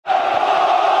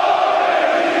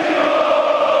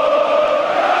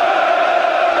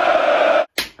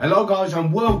Hello guys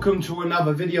and welcome to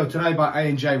another video today by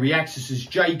A&J Reacts. This is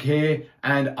Jake here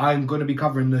and I'm going to be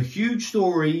covering the huge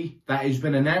story that has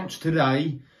been announced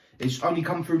today. It's only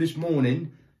come through this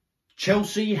morning.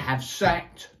 Chelsea have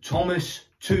sacked Thomas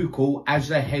Tuchel as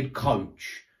their head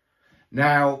coach.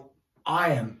 Now,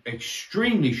 I am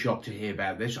extremely shocked to hear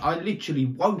about this. I literally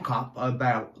woke up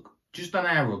about just an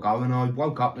hour ago and I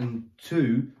woke up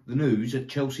to the news that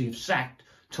Chelsea have sacked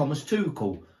Thomas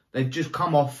Tuchel. They've just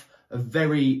come off a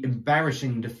very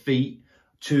embarrassing defeat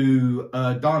to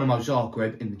Dynamo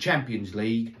Zagreb in the Champions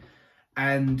League.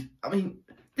 And, I mean,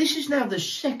 this is now the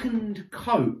second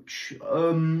coach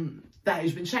that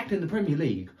has been sacked in the Premier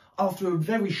League after a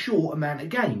very short amount of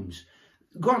games.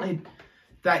 Granted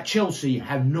that Chelsea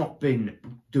have not been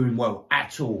doing well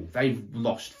at all. They've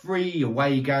lost 3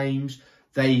 away games.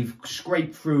 They've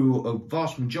scraped through a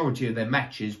vast majority of their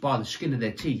matches by the skin of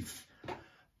their teeth.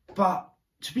 But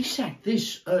to be sacked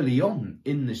this early on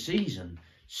in the season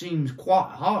seems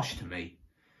quite harsh to me.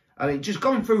 I mean, just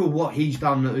going through what he's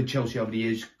done at Chelsea over the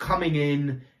years, coming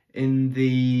in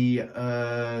the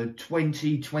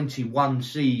 2021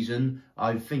 season,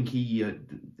 I think he,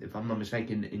 if I'm not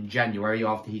mistaken, in January,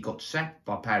 after he got sacked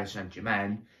by Paris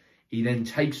Saint-Germain, he then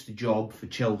takes the job for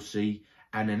Chelsea,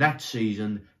 and in that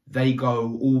season, they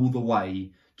go all the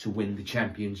way to win the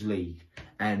Champions League.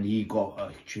 And he got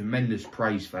a tremendous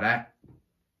praise for that.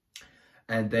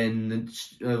 And then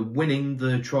winning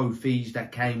the trophies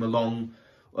that came along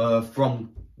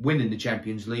from winning the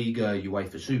Champions League,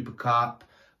 UEFA Super Cup,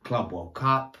 Club World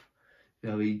Cup. You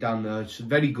know, he done some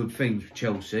very good things for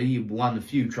Chelsea. He won a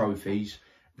few trophies.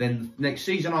 Then next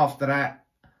season after that,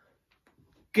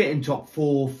 getting top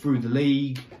 4 through the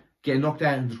league, getting knocked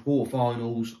out in the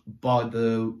quarterfinals by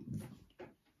the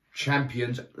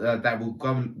champions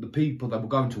the people that were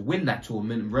going to win that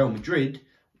tournament, Real Madrid,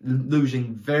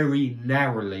 losing very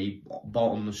narrowly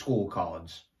on the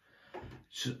scorecards.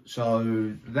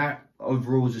 So that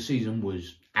overall as a season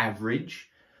was average.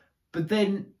 But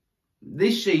then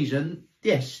this season,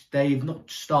 yes, they've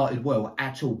not started well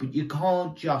at all. But you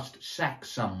can't just sack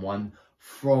someone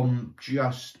from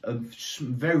just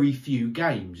very few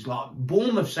games. Like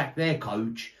Bournemouth sacked their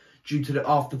coach due to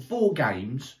after 4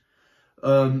 games.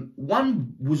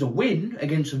 One was a win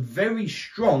against a very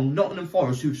strong Nottingham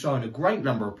Forest, who've signed a great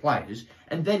number of players,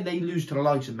 and then they lose to the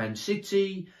likes of Man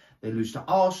City, they lose to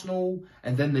Arsenal,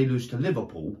 and then they lose to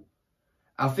Liverpool.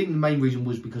 I think the main reason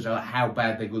was because of how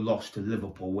bad they were lost to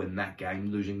Liverpool in that game,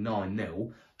 losing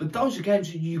 9-0. But those are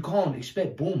games that you can't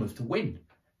expect Bournemouth to win.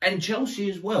 And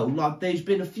Chelsea as well. Like, there's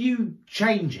been a few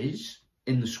changes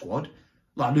in the squad,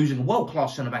 like losing a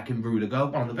world-class centre-back in Rudiger,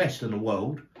 one of the best in the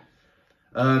world.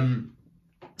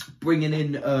 Bringing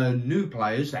in new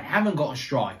players. They haven't got a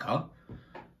striker.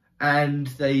 And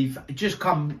they've just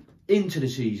come into the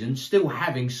season still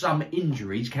having some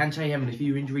injuries. Kante having a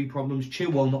few injury problems.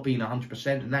 Chilwell not being 100%.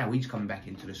 And now he's coming back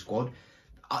into the squad.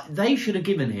 They should have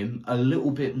given him a little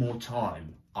bit more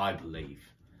time, I believe,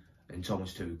 in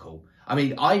Thomas Tuchel. I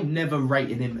mean, I never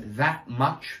rated him that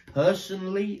much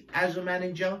personally as a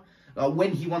manager.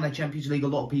 When he won that Champions League, a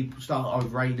lot of people started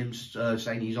overrating him,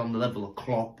 saying he's on the level of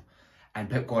Klopp and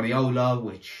Pep Guardiola,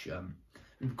 which,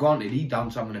 granted, he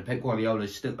done something that Pep Guardiola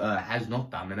still has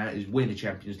not done, and that is win a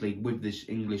Champions League with this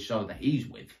English side that he's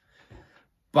with.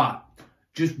 But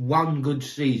just one good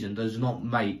season does not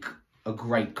make a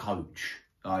great coach.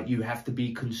 You have to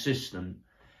be consistent,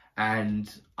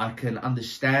 and I can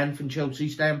understand from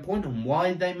Chelsea's standpoint on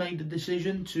why they made the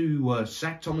decision to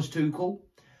sack Thomas Tuchel.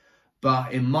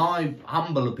 But in my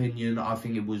humble opinion, I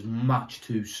think it was much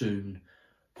too soon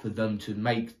for them to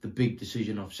make the big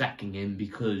decision of sacking him,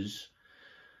 because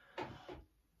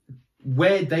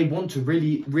where they want to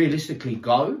really realistically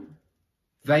go,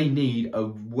 they need a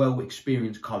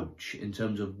well-experienced coach in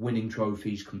terms of winning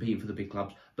trophies, competing for the big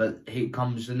clubs. But here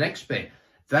comes the next bit.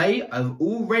 They have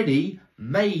already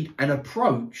made an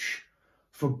approach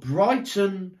for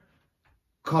Brighton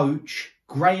coach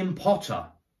Graham Potter.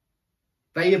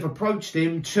 They have approached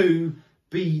him to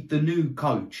be the new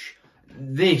coach.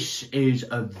 This is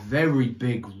a very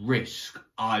big risk,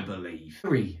 I believe.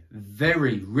 Very,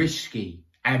 very risky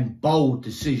and bold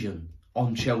decision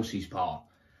on Chelsea's part.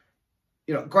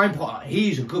 You know, Graham Potter,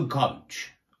 he's a good coach.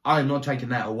 I'm not taking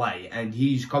that away. And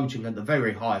he's coaching at the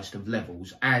very highest of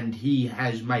levels. And he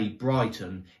has made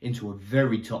Brighton into a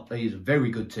very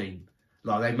good team.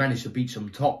 Like, they managed to beat some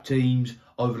top teams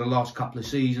over the last couple of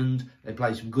seasons. They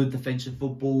play some good defensive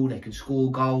football. They can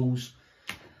score goals.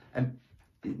 And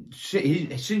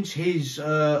since his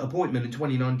appointment in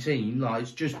 2019, like,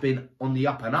 it's just been on the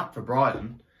up and up for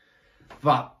Brighton.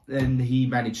 But then he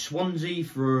managed Swansea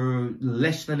for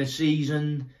less than a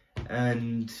season,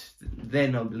 And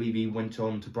then I believe he went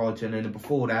on to Brighton, and then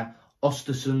before that,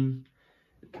 Osterson.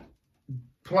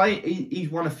 He's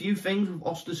won a few things with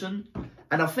Osterson,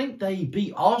 and I think they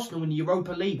beat Arsenal in the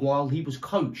Europa League while he was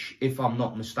coach, if I'm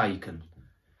not mistaken.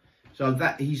 So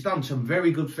that he's done some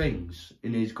very good things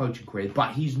in his coaching career,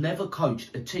 but he's never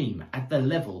coached a team at the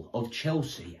level of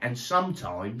Chelsea. And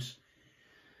sometimes,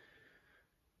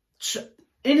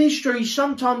 in history,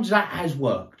 sometimes that has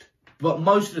worked, but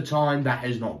most of the time that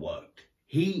has not worked.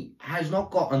 He has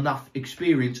not got enough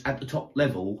experience at the top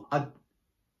level.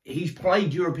 He's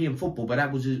played European football, but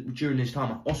that was during his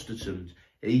time at Ostersund.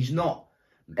 He's not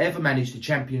ever managed a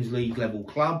Champions League level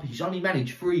club. He's only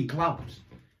managed 3 clubs.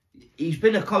 He's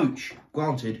been a coach,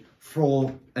 granted,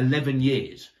 for 11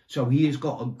 years. So he has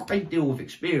got a great deal of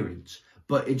experience,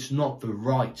 but it's not the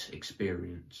right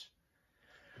experience.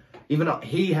 Even though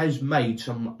he has made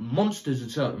some monsters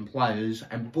of certain players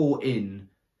and brought in,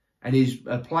 and his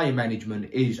player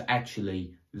management is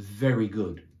actually very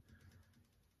good.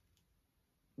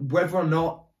 Whether or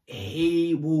not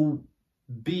he will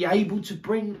be able to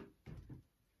bring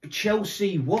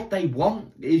Chelsea what they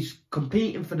want is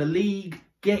competing for the league,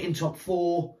 getting top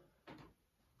 4,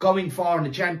 going far in the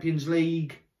Champions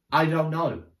League, I don't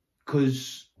know.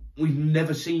 Because we've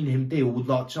never seen him deal with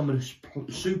like some of the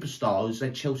superstars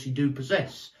that Chelsea do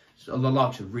possess. So the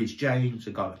likes of Reece James,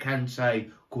 N'Golo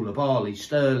Kante, Koulibaly,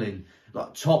 Sterling,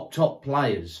 like top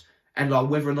players. And like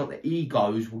whether or not the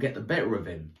egos will get the better of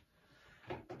him.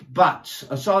 But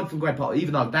aside from Graham Potter,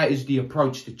 even though that is the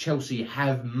approach that Chelsea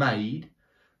have made,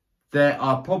 there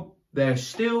are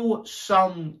still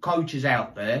some coaches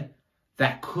out there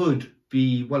that could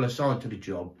be well assigned to the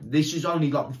job. This is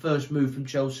only like the first move from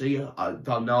Chelsea. I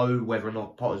don't know whether or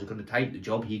not Potter's going to take the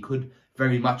job. He could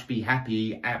very much be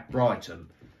happy at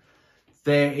Brighton.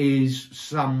 There is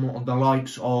some of the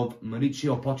likes of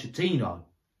Mauricio Pochettino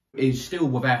is still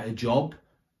without a job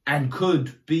and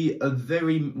could be a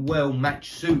very well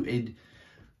match-suited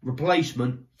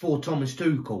replacement for Thomas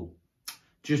Tuchel.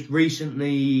 Just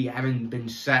recently, having been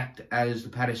sacked as the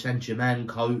Paris Saint-Germain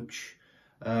coach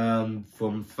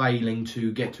from failing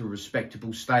to get to a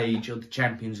respectable stage of the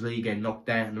Champions League and knocked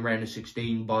out in the round of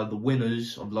 16 by the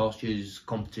winners of last year's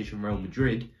competition, Real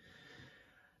Madrid.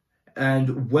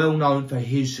 And well known for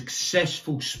his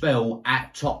successful spell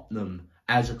at Tottenham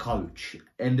as a coach.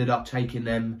 Ended up taking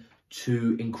them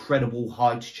to incredible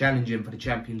heights, challenging for the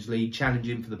Champions League,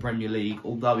 challenging for the Premier League.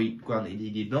 Although granted he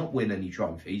did not win any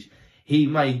trophies, he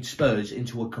made Spurs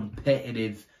into a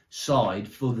competitive side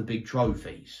for the big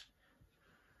trophies.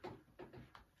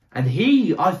 And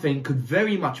he, I think, could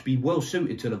very much be well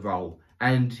suited to the role.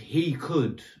 And he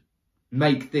could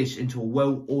make this into a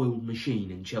well-oiled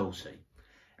machine in Chelsea.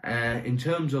 In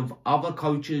terms of other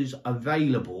coaches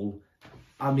available,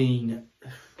 I mean,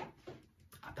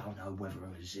 I don't know whether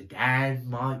Zidane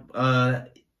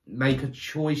might make a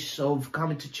choice of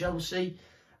coming to Chelsea.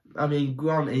 I mean,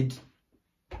 granted,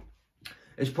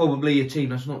 it's probably a team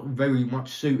that's not very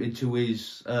much suited to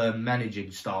his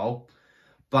managing style.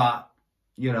 But,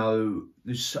 you know,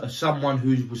 there's someone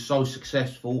who was so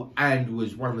successful and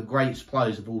was one of the greatest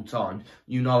players of all time.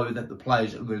 You know that the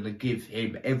players are going to give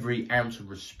him every ounce of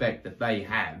respect that they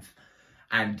have.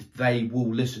 And they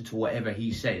will listen to whatever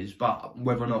he says. But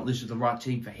whether or not this is the right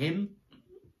team for him,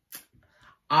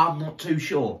 I'm not too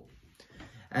sure.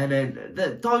 And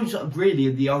then those are really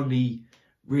the only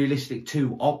realistic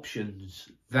 2 options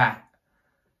that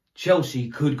Chelsea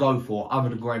could go for other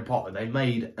than Graham Potter. They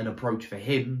made an approach for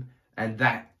him, and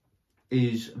that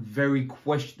is very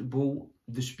questionable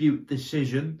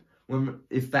decision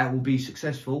if that will be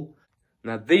successful.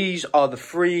 Now, these are the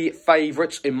 3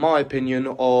 favourites, in my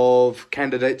opinion, of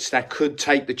candidates that could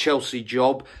take the Chelsea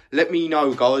job. Let me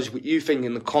know, guys, what you think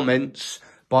in the comments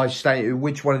by stating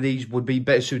which one of these would be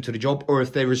better suited to the job, or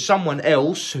if there is someone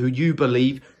else who you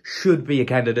believe should be a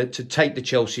candidate to take the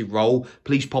Chelsea role.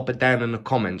 Please pop it down in the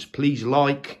comments. Please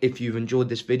like if you've enjoyed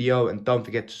this video, and don't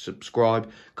forget to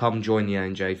subscribe. Come join the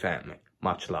A&J family.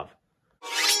 Much love.